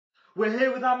We're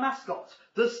here with our mascot,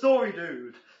 the Story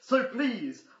Dude. So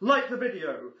please, like the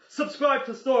video, subscribe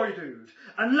to Story Dude,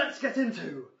 and let's get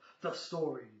into the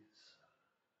stories.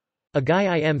 A guy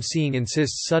I am seeing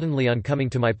insists suddenly on coming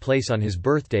to my place on his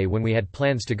birthday when we had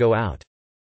plans to go out.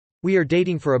 We are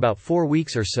dating for about 4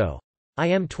 weeks or so. I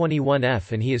am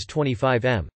 21F and he is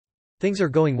 25M. Things are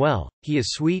going well, he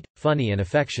is sweet, funny and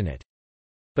affectionate.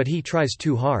 But he tries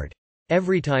too hard.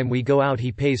 Every time we go out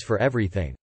he pays for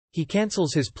everything. He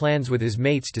cancels his plans with his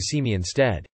mates to see me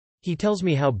instead. He tells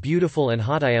me how beautiful and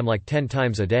hot I am like 10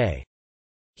 times a day.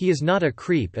 He is not a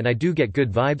creep and I do get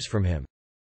good vibes from him.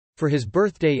 For his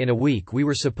birthday in a week we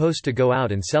were supposed to go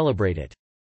out and celebrate it.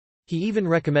 He even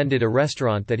recommended a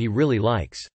restaurant that he really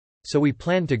likes. So we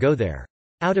planned to go there.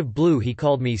 Out of blue he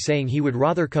called me saying he would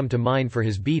rather come to mine for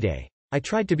his b-day. I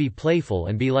tried to be playful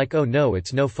and be like, oh no,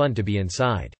 it's no fun to be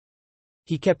inside.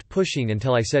 He kept pushing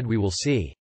until I said we will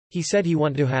see. He said he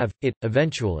wanted to have it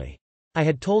eventually. I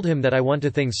had told him that I want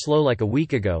to things slow like a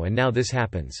week ago and now this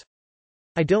happens.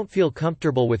 I don't feel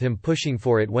comfortable with him pushing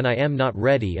for it when I am not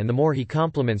ready, and the more he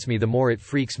compliments me the more it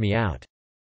freaks me out.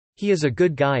 He is a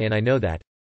good guy and I know that.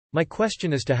 My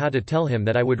question is to how to tell him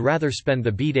that I would rather spend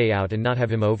the b-day out and not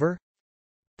have him over?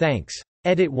 Thanks.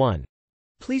 Edit 1.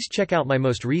 Please check out my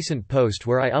most recent post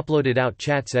where I uploaded out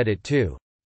chats. Edit 2.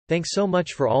 Thanks so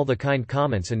much for all the kind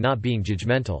comments and not being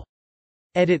judgmental.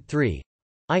 Edit 3.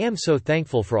 I am so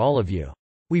thankful for all of you.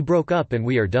 We broke up and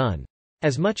we are done.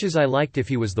 As much as I liked if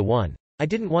he was the one, I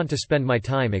didn't want to spend my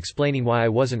time explaining why I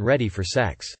wasn't ready for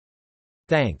sex.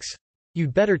 Thanks.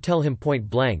 You'd better tell him point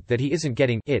blank that he isn't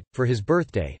getting it for his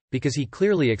birthday, because he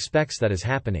clearly expects that is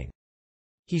happening.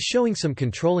 He's showing some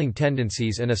controlling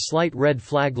tendencies and a slight red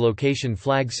flag location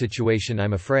flag situation,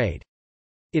 I'm afraid.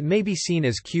 It may be seen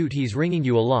as cute he's ringing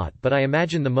you a lot, but I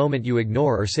imagine the moment you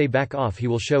ignore or say back off he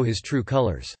will show his true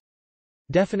colors.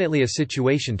 Definitely a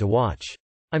situation to watch.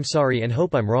 I'm sorry and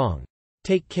hope I'm wrong.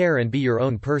 Take care and be your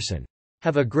own person.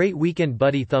 Have a great weekend,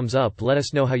 buddy. Thumbs up. Let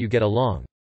us know how you get along.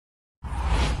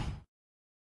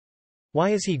 Why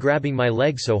is he grabbing my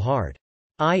leg so hard?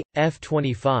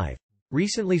 F25.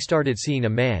 Recently started seeing a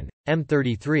man,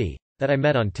 M33, that I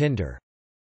met on Tinder.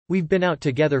 We've been out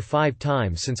together 5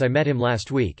 times since I met him last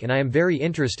week and I am very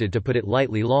interested, to put it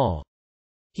lightly. Lol.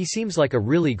 He seems like a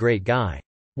really great guy.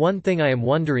 One thing I am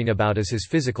wondering about is his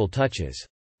physical touches.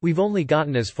 We've only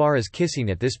gotten as far as kissing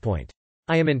at this point.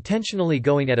 I am intentionally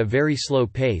going at a very slow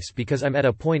pace because I'm at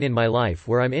a point in my life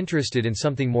where I'm interested in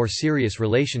something more serious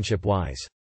relationship-wise.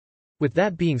 With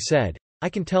that being said, I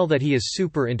can tell that he is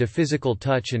super into physical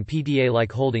touch and PDA,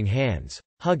 like holding hands,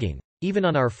 hugging. Even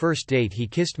on our first date he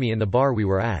kissed me in the bar we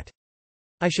were at.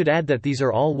 I should add that these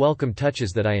are all welcome touches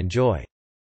that I enjoy.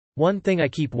 One thing I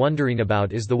keep wondering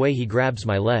about is the way he grabs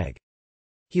my leg.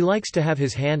 He likes to have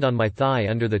his hand on my thigh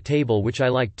under the table, which I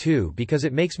like too because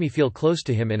it makes me feel close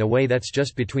to him in a way that's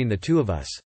just between the two of us.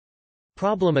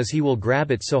 Problem is he will grab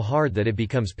it so hard that it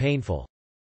becomes painful.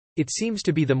 It seems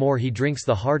to be the more he drinks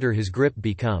the harder his grip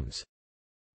becomes.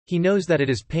 He knows that it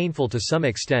is painful to some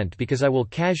extent because I will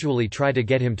casually try to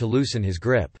get him to loosen his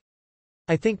grip.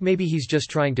 I think maybe he's just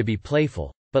trying to be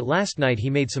playful, but last night he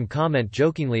made some comment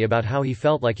jokingly about how he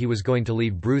felt like he was going to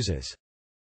leave bruises.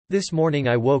 This morning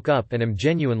I woke up and am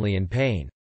genuinely in pain.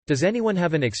 Does anyone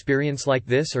have an experience like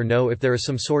this or know if there is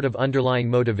some sort of underlying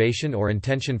motivation or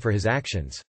intention for his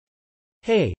actions?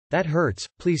 Hey, that hurts,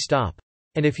 please stop.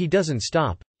 And if he doesn't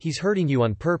stop, he's hurting you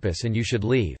on purpose and you should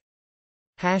leave.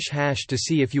 # to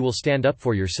see if you will stand up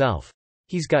for yourself.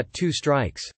 He's got 2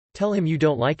 strikes. Tell him you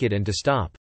don't like it and to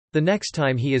stop. The next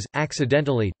time he is,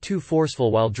 accidentally, too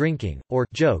forceful while drinking, or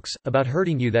jokes about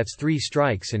hurting you, that's 3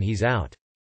 strikes and he's out.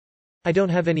 I don't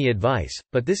have any advice,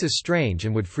 but this is strange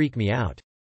and would freak me out.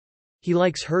 He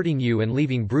likes hurting you and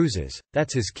leaving bruises,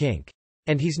 that's his kink.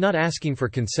 And he's not asking for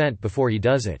consent before he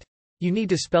does it. You need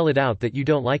to spell it out that you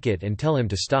don't like it and tell him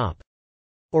to stop.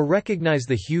 Or recognize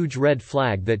the huge red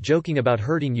flag that joking about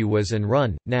hurting you was and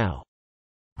run, now.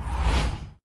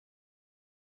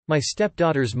 My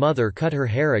stepdaughter's mother cut her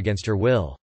hair against her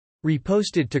will.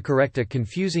 Reposted to correct a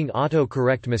confusing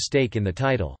auto-correct mistake in the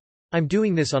title. I'm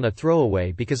doing this on a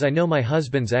throwaway because I know my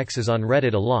husband's ex is on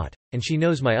Reddit a lot, and she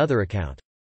knows my other account.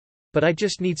 But I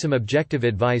just need some objective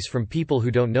advice from people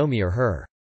who don't know me or her.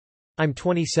 I'm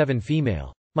 27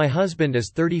 female. My husband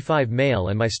is 35 male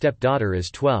and my stepdaughter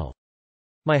is 12.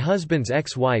 My husband's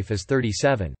ex-wife is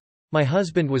 37. My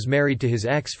husband was married to his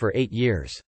ex for 8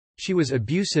 years. She was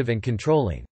abusive and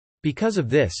controlling. Because of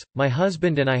this, my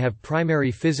husband and I have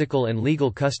primary physical and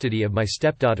legal custody of my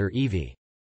stepdaughter Evie.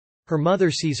 Her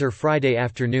mother sees her Friday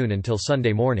afternoon until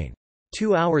Sunday morning.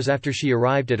 2 hours after she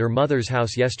arrived at her mother's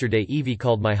house yesterday, Evie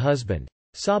called my husband.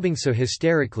 sobbing so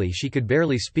hysterically she could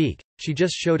barely speak. She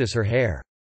just showed us her hair.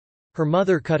 Her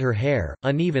mother cut her hair,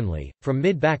 unevenly, from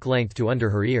mid-back length to under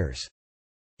her ears.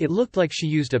 It looked like she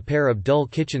used a pair of dull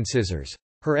kitchen scissors.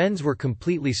 Her ends were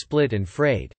completely split and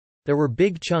frayed. There were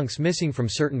big chunks missing from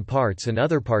certain parts and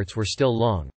other parts were still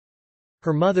long.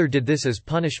 Her mother did this as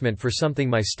punishment for something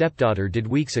my stepdaughter did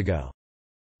weeks ago.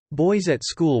 Boys at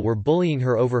school were bullying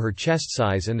her over her chest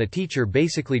size and the teacher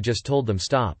basically just told them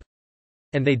stop.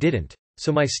 And they didn't.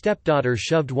 So my stepdaughter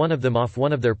shoved one of them off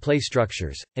one of their play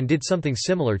structures, and did something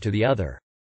similar to the other.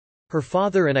 Her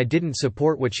father and I didn't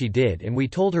support what she did and we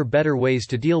told her better ways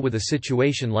to deal with a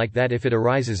situation like that if it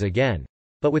arises again.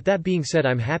 But with that being said,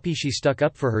 I'm happy she stuck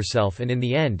up for herself, and in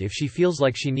the end if she feels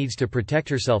like she needs to protect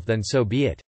herself then so be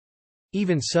it.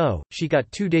 Even so, she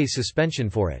got 2 days suspension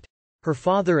for it. Her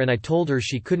father and I told her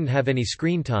she couldn't have any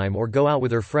screen time or go out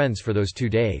with her friends for those 2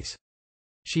 days.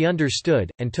 She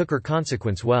understood, and took her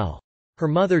consequence well. Her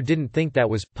mother didn't think that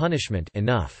was punishment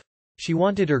enough. She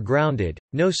wanted her grounded,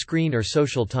 no screen or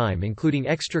social time including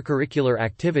extracurricular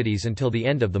activities until the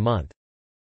end of the month.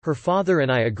 Her father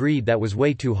and I agreed that was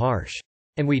way too harsh.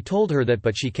 And we told her that,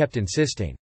 but she kept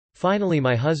insisting. Finally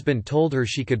my husband told her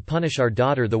she could punish our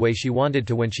daughter the way she wanted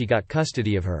to when she got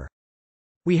custody of her.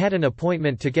 We had an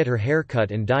appointment to get her hair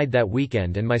cut and dyed that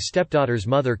weekend, and my stepdaughter's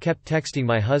mother kept texting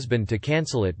my husband to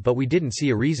cancel it, but we didn't see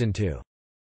a reason to.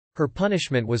 Her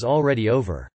punishment was already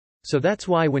over. So that's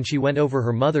why when she went over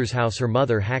her mother's house her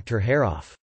mother hacked her hair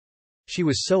off. She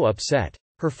was so upset.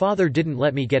 Her father didn't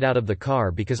let me get out of the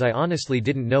car because I honestly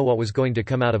didn't know what was going to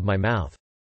come out of my mouth.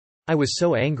 I was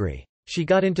so angry. She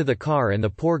got into the car and the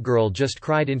poor girl just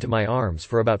cried into my arms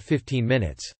for about 15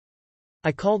 minutes.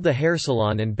 I called the hair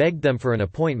salon and begged them for an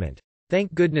appointment.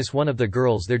 Thank goodness one of the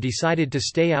girls there decided to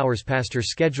stay hours past her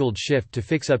scheduled shift to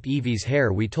fix up Evie's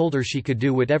hair. We told her she could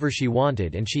do whatever she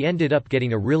wanted and she ended up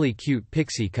getting a really cute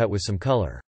pixie cut with some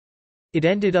color. It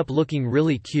ended up looking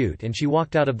really cute and she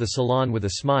walked out of the salon with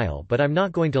a smile, but I'm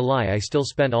not going to lie, I still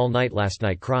spent all night last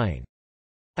night crying.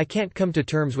 I can't come to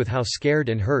terms with how scared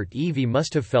and hurt Evie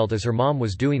must have felt as her mom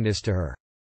was doing this to her.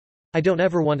 I don't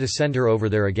ever want to send her over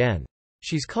there again.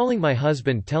 She's calling my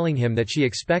husband telling him that she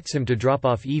expects him to drop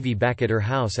off Evie back at her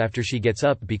house after she gets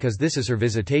up because this is her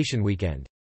visitation weekend.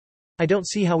 I don't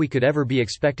see how we could ever be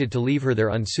expected to leave her there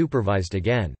unsupervised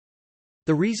again.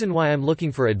 The reason why I'm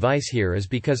looking for advice here is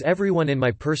because everyone in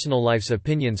my personal life's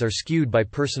opinions are skewed by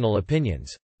personal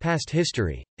opinions, past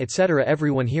history, etc.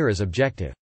 Everyone here is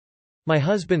objective. My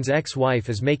husband's ex-wife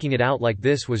is making it out like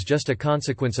this was just a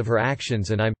consequence of her actions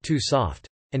and I'm too soft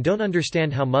and don't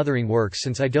understand how mothering works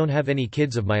since I don't have any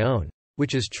kids of my own.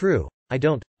 Which is true, I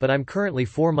don't, but I'm currently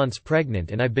 4 months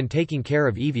pregnant and I've been taking care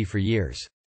of Evie for years.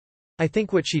 I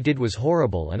think what she did was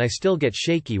horrible and I still get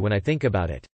shaky when I think about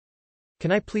it.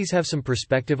 Can I please have some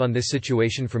perspective on this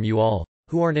situation from you all,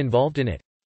 who aren't involved in it?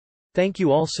 Thank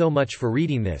you all so much for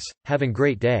reading this, have a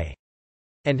great day.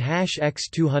 And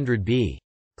 #X200B.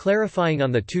 Clarifying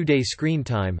on the 2-day screen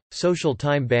time, social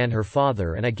time ban her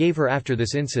father and I gave her after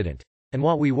this incident. And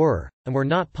what we were, and we're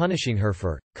not punishing her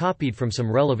for, copied from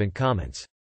some relevant comments.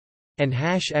 And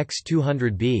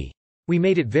 #X200B. We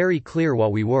made it very clear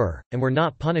what we were, and we're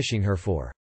not punishing her for.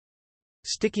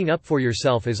 Sticking up for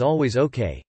yourself is always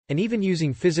okay. And even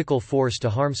using physical force to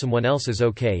harm someone else is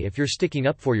okay if you're sticking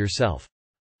up for yourself.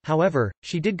 However,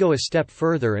 she did go a step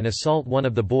further and assault one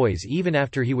of the boys even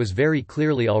after he was very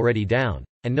clearly already down,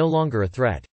 and no longer a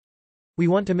threat. We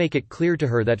want to make it clear to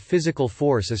her that physical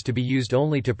force is to be used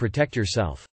only to protect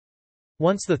yourself.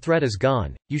 Once the threat is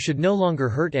gone, you should no longer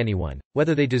hurt anyone,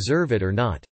 whether they deserve it or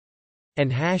not.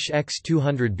 And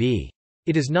 #X200B.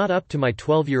 It is not up to my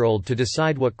 12-year-old to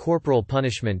decide what corporal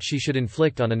punishment she should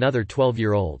inflict on another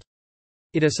 12-year-old.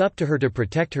 It is up to her to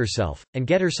protect herself, and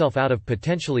get herself out of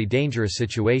potentially dangerous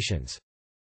situations.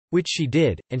 Which she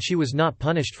did, and she was not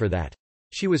punished for that.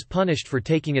 She was punished for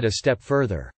taking it a step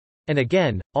further. And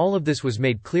again, all of this was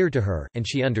made clear to her, and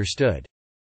she understood.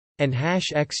 And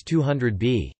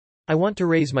 #X200B. I want to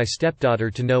raise my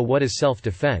stepdaughter to know what is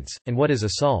self-defense, and what is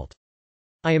assault.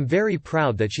 I am very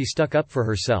proud that she stuck up for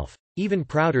herself, even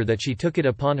prouder that she took it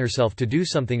upon herself to do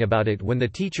something about it when the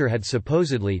teacher had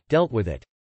supposedly dealt with it.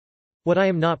 What I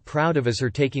am not proud of is her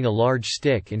taking a large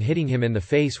stick and hitting him in the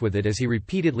face with it as he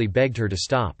repeatedly begged her to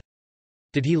stop.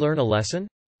 Did he learn a lesson?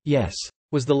 Yes.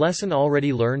 Was the lesson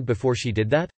already learned before she did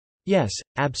that? Yes,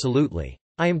 absolutely.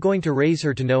 I am going to raise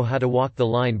her to know how to walk the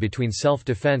line between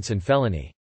self-defense and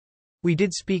felony. We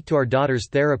did speak to our daughter's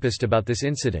therapist about this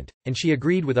incident, and she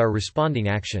agreed with our responding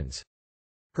actions.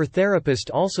 Her therapist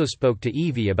also spoke to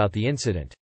Evie about the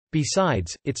incident.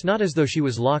 Besides, it's not as though she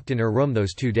was locked in her room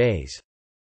those 2 days.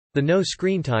 The no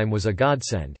screen time was a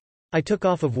godsend. I took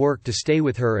off of work to stay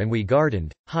with her and we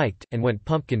gardened, hiked, and went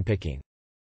pumpkin picking.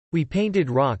 We painted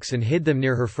rocks and hid them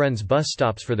near her friends' bus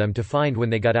stops for them to find when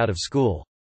they got out of school.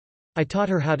 I taught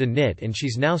her how to knit and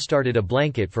she's now started a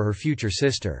blanket for her future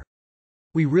sister.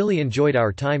 We really enjoyed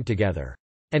our time together.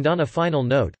 And on a final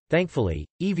note, thankfully,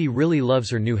 Evie really loves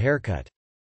her new haircut.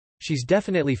 She's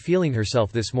definitely feeling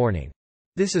herself this morning.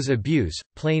 This is abuse,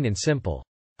 plain and simple.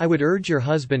 I would urge your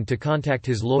husband to contact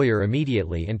his lawyer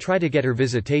immediately and try to get her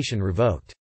visitation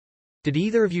revoked. Did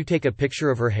either of you take a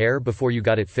picture of her hair before you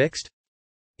got it fixed?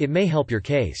 It may help your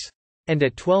case. And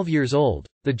at 12 years old,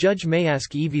 the judge may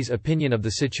ask Evie's opinion of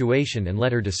the situation and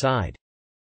let her decide.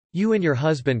 You and your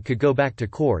husband could go back to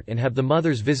court and have the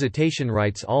mother's visitation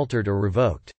rights altered or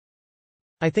revoked.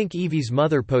 I think Evie's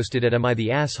mother posted at "Am I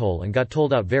the asshole?" and got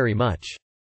told out very much.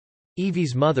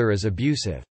 Evie's mother is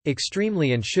abusive.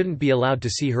 Extremely, and shouldn't be allowed to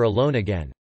see her alone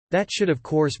again. That should of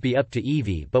course be up to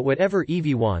Evie, but whatever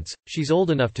Evie wants, she's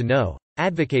old enough to know.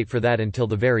 Advocate for that until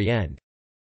the very end.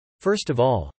 First of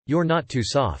all, you're not too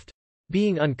soft.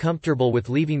 Being uncomfortable with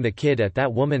leaving the kid at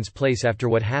that woman's place after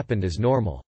what happened is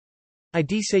normal. I'd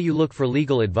say you look for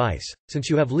legal advice. Since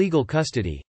you have legal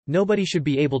custody, nobody should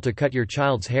be able to cut your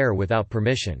child's hair without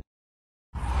permission.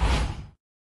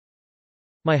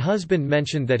 My husband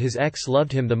mentioned that his ex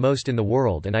loved him the most in the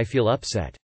world and I feel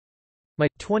upset. My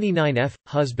 29F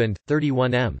husband,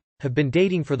 31M, have been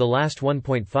dating for the last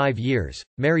 1.5 years,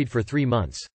 married for 3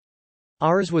 months.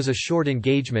 Ours was a short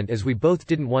engagement as we both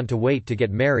didn't want to wait to get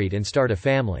married and start a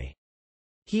family.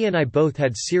 He and I both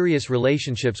had serious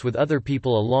relationships with other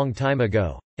people a long time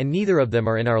ago, and neither of them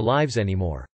are in our lives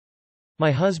anymore.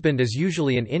 My husband is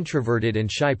usually an introverted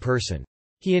and shy person.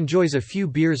 He enjoys a few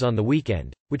beers on the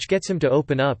weekend, which gets him to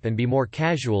open up and be more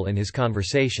casual in his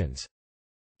conversations.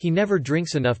 He never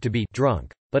drinks enough to be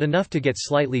drunk, but enough to get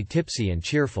slightly tipsy and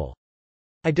cheerful.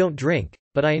 I don't drink,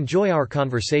 but I enjoy our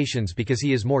conversations because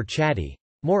he is more chatty,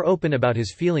 more open about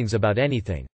his feelings about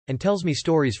anything, and tells me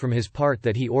stories from his part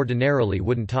that he ordinarily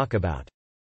wouldn't talk about.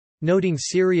 Noting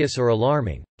serious or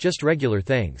alarming, just regular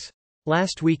things.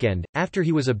 Last weekend, after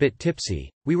he was a bit tipsy,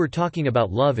 we were talking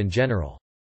about love in general.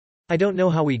 I don't know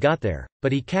how we got there,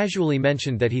 but he casually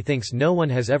mentioned that he thinks no one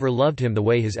has ever loved him the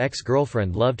way his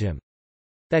ex-girlfriend loved him.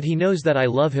 That he knows that I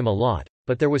love him a lot,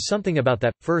 but there was something about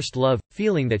that first love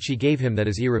feeling that she gave him that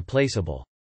is irreplaceable.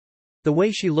 The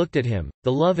way she looked at him,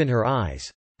 the love in her eyes,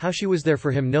 how she was there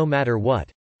for him no matter what,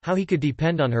 how he could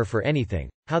depend on her for anything,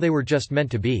 how they were just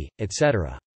meant to be,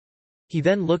 etc. He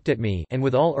then looked at me and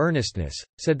with all earnestness,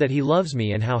 said that he loves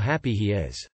me and how happy he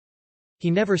is. He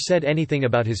never said anything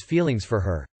about his feelings for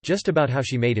her, just about how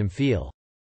she made him feel.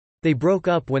 They broke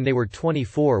up when they were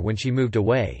 24 when she moved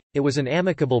away. It was an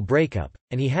amicable breakup,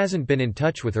 and he hasn't been in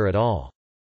touch with her at all.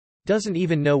 Doesn't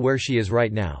even know where she is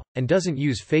right now, and doesn't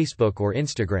use Facebook or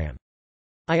Instagram.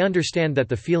 I understand that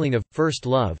the feeling of first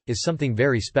love is something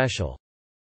very special.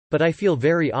 But I feel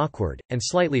very awkward, and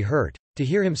slightly hurt, to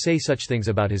hear him say such things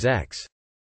about his ex.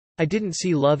 I didn't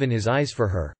see love in his eyes for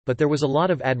her, but there was a lot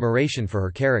of admiration for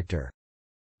her character.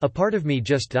 A part of me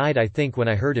just died, I think, when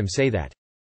I heard him say that.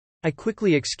 I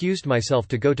quickly excused myself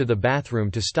to go to the bathroom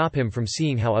to stop him from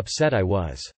seeing how upset I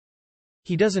was.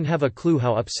 He doesn't have a clue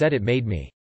how upset it made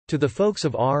me. To the folks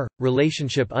of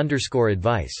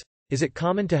r/relationship_advice, is it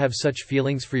common to have such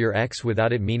feelings for your ex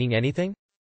without it meaning anything?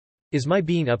 Is my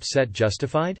being upset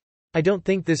justified? I don't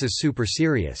think this is super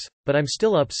serious, but I'm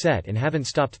still upset and haven't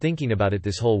stopped thinking about it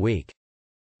this whole week.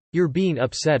 Your being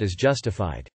upset is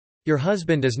justified. Your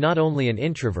husband is not only an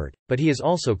introvert, but he is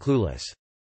also clueless.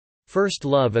 First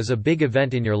love is a big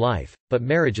event in your life, but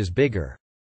marriage is bigger.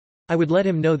 I would let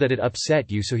him know that it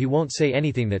upset you so he won't say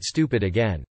anything that's stupid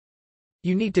again.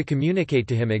 You need to communicate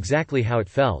to him exactly how it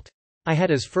felt. I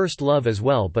had his first love as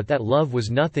well, but that love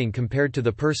was nothing compared to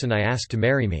the person I asked to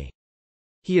marry me.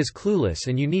 He is clueless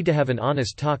and you need to have an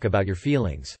honest talk about your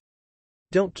feelings.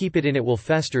 Don't keep it in, it will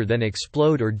fester, then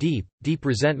explode, or deep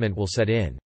resentment will set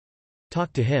in.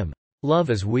 Talk to him. Love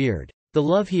is weird. The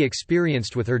love he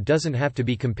experienced with her doesn't have to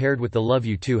be compared with the love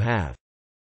you two have.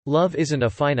 Love isn't a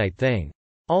finite thing.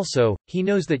 Also, he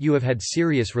knows that you have had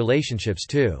serious relationships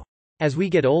too. As we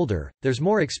get older, there's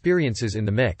more experiences in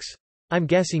the mix. I'm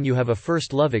guessing you have a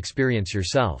first love experience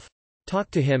yourself. Talk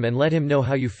to him and let him know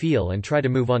how you feel and try to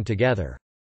move on together.